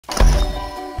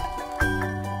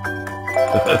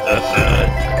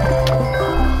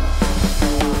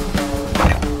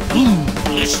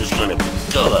This is gonna be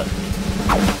good.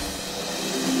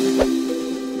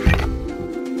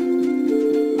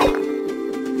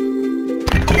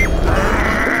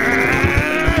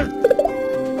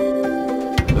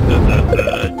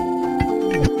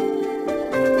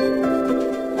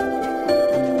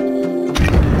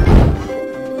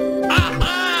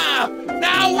 Aha!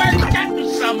 Now we're getting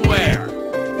somewhere.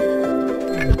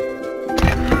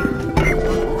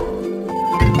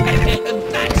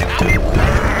 That's how.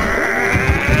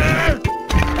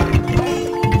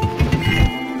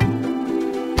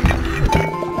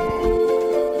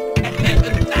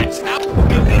 That's how.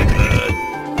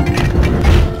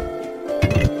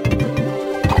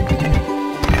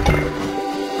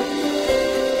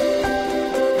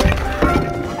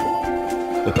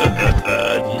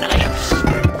 Nice.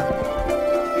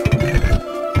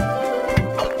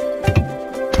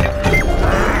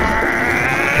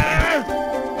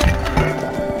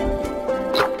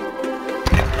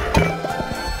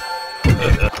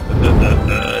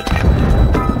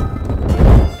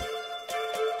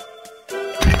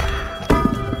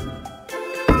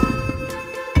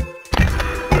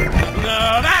 No,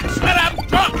 that's what I'm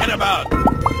talking about.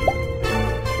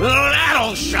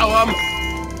 That'll show 'em.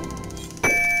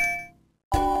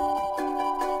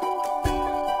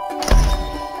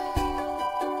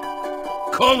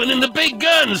 Calling in the big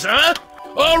guns, huh?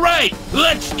 All right,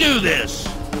 let's do this.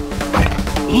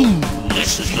 Ooh,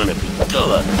 this is gonna be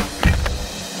good.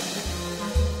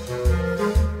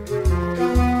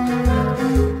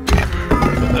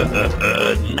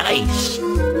 Nice.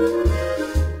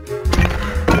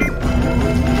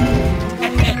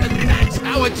 That's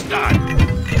how it's done.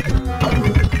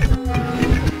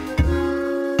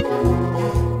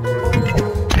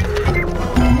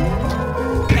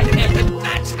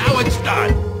 That's how it's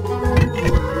done.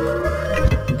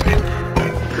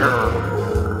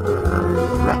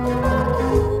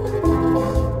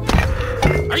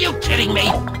 Are you kidding me?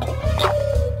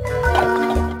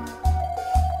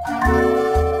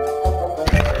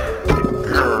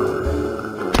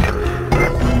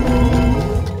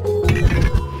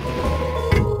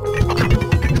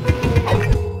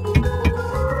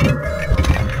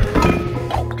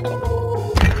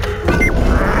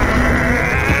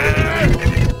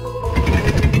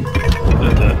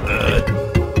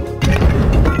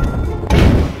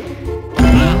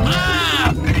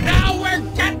 Aha! Now we're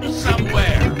getting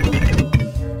somewhere.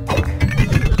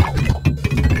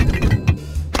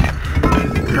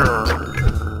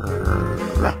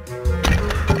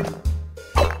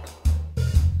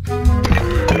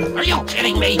 Are you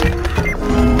kidding me?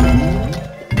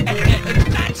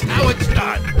 That's how it's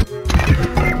done.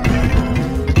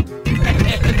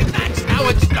 That's how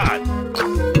it's done.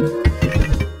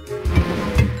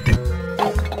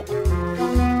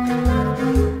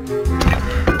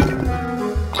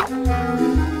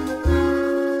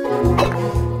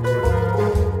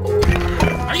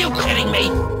 Are you kidding me?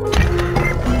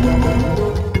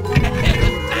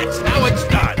 That's how it's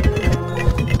done.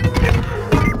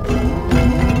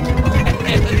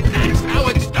 That's how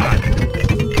it's done.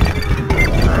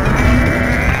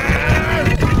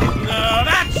 No,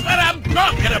 that's what I'm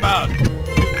talking about.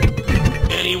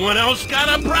 Anyone else got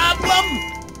a problem?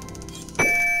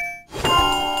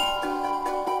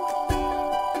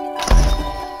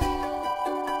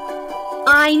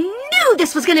 I knew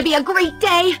this was gonna be a great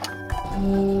day!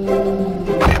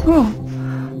 Oh,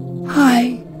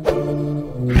 hi.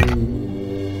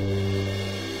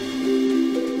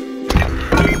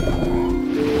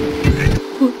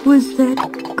 Was that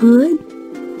good?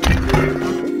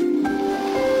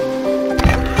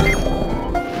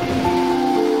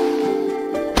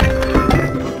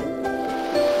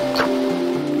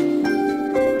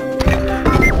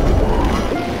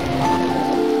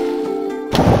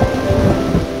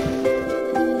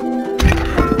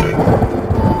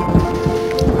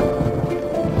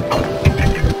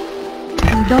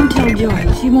 Don't tell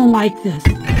Joy. She won't like this.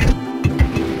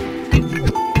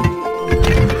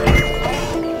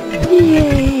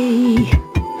 Yay!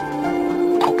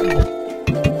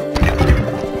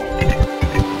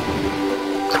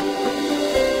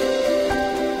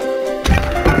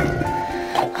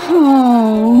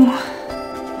 Oh.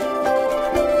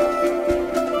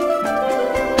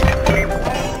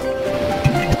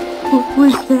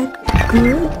 Was that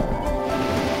good?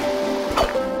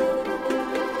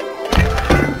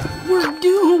 We're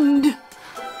doomed.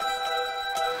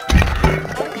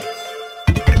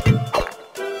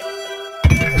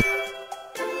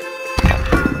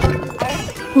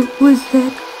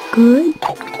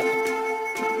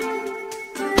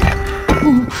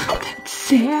 That's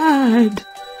sad.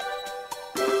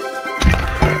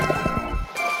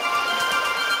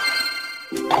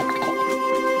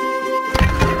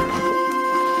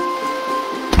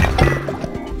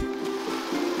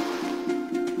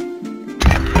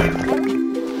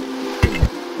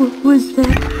 Was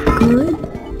that good?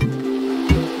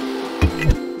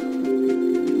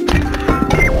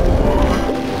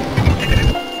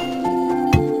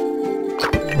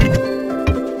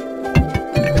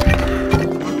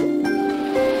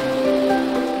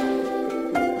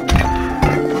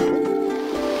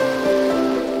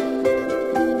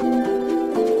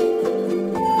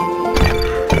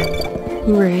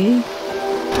 Ray, I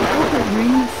hope it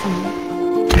rains soon.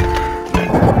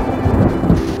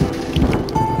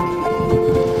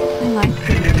 I like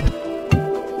the rain.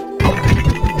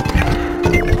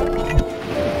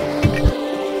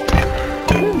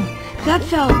 That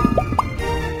felt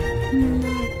not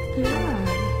bad.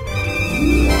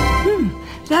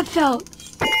 That felt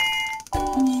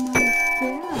not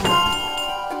bad.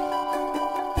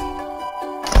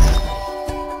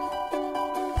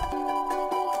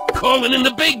 Calling in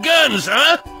the big guns,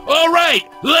 huh? All right,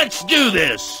 let's do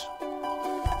this.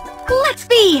 Let's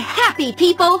be happy,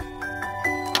 people!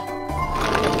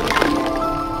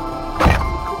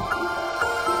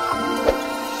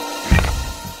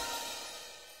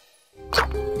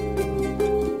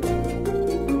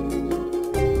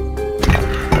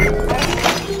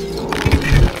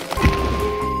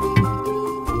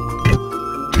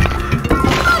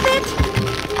 Love it!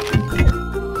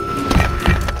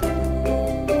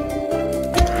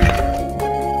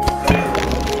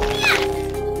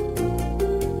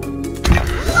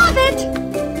 Love it!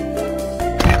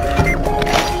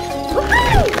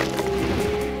 Woohoo!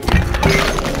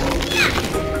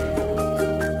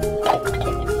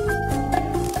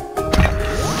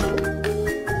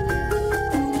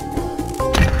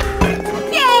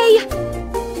 Yay!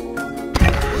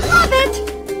 Love it!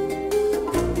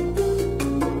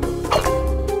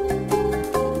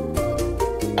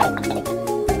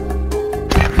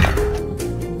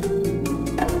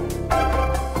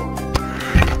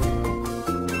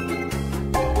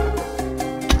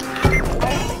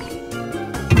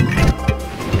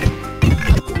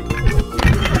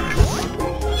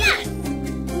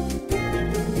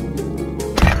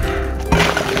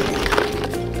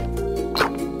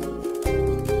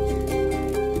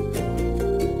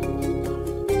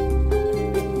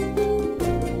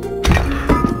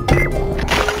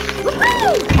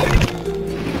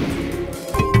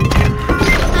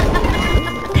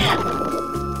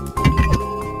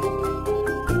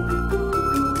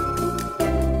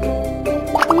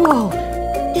 Whoa,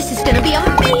 this is gonna be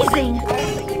amazing!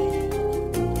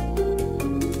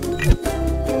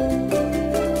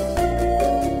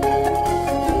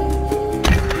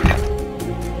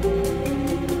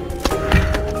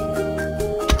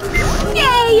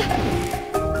 Yay!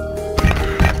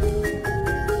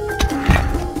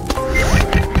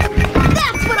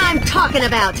 That's what I'm talking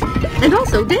about! And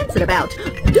also dancing about.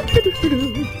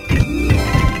 Doo-doo-doo-doo-doo.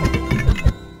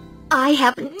 I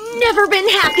have never been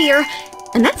happier!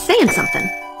 And that's saying something.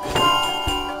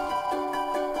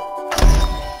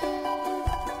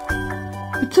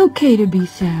 It's okay to be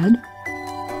sad.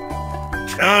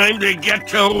 Time to get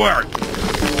to work.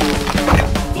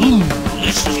 Ooh,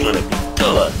 this is gonna be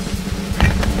good.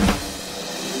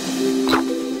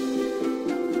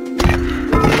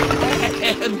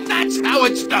 And that's how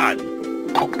it's done.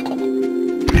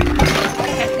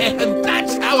 And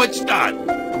that's how it's done.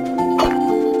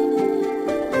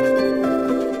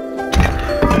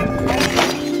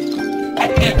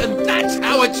 And that's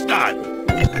how it's done.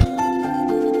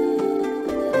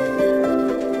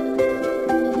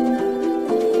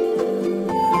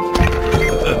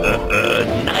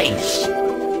 Nice.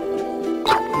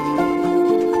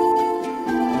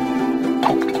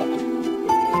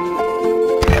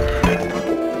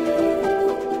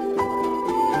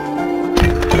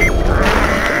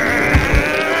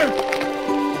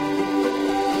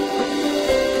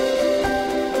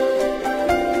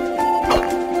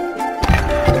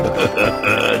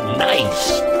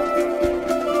 Nice.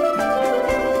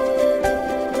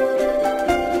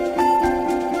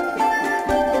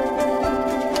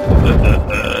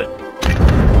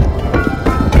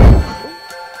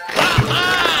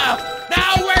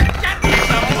 Now we're getting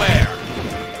somewhere.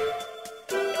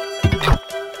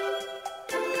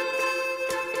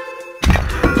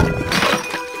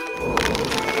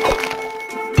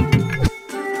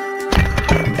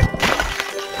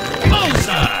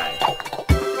 Bullseye.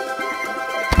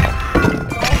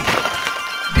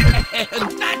 And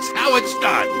that's how it's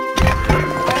done.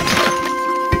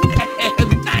 And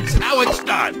that's how it's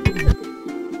done.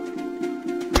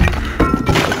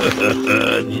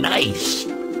 Nice.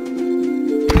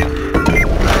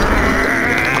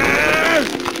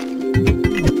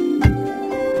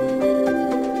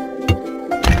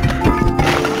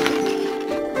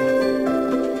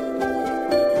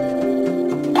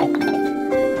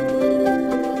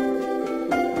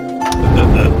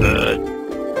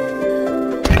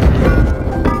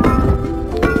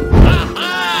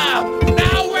 Aha!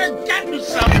 Now we're getting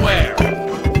somewhere.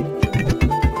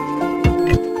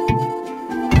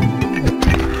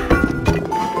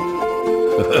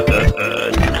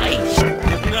 Nice.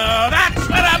 No, that's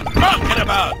what I'm talking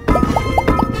about.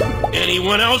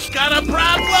 Anyone else got a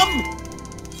problem?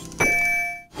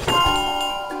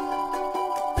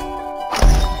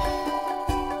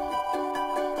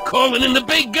 Calling in the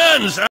big guns, huh?